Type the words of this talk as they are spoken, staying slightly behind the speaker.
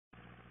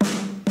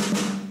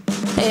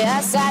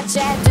You're such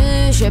a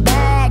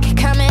douchebag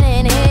coming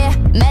in here,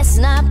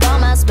 messing up all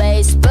my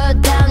space.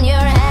 Put down your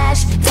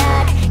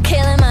hashtag,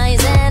 killing my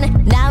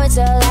zen. Now it's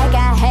all like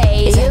I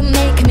hate. You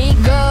make me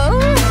go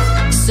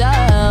so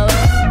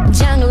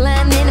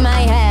jungling in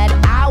my head.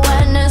 I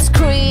wanna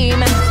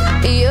scream,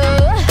 you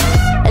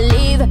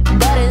leave,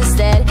 but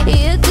instead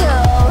you go.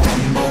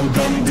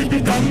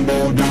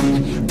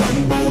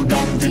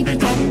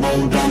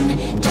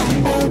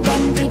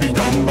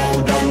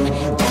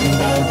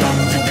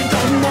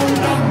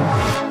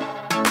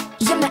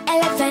 You're my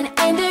elephant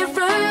in the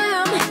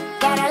room,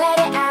 gotta let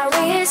it out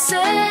real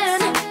soon.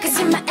 'Cause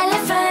you're my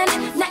elephant,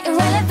 not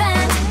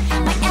irrelevant.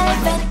 My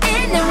elephant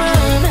in the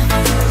room.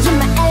 You're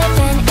my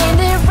elephant in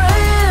the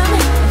room,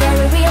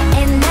 very real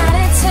and not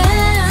a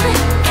tune.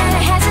 Kinda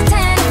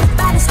hesitant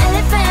by this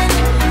elephant,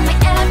 my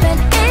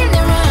elephant in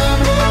the room.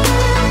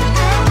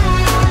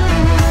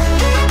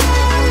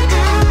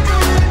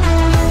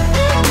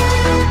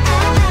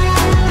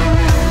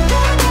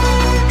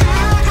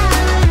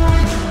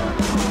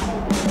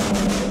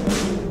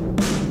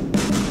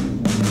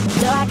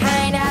 Though I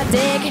kinda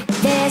dig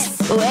this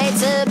way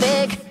too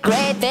big,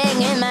 great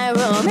thing in my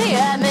room.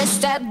 Yeah,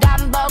 Mr.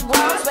 Dumbo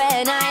grows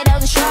when I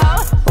don't show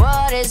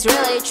what is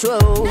really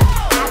true.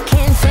 I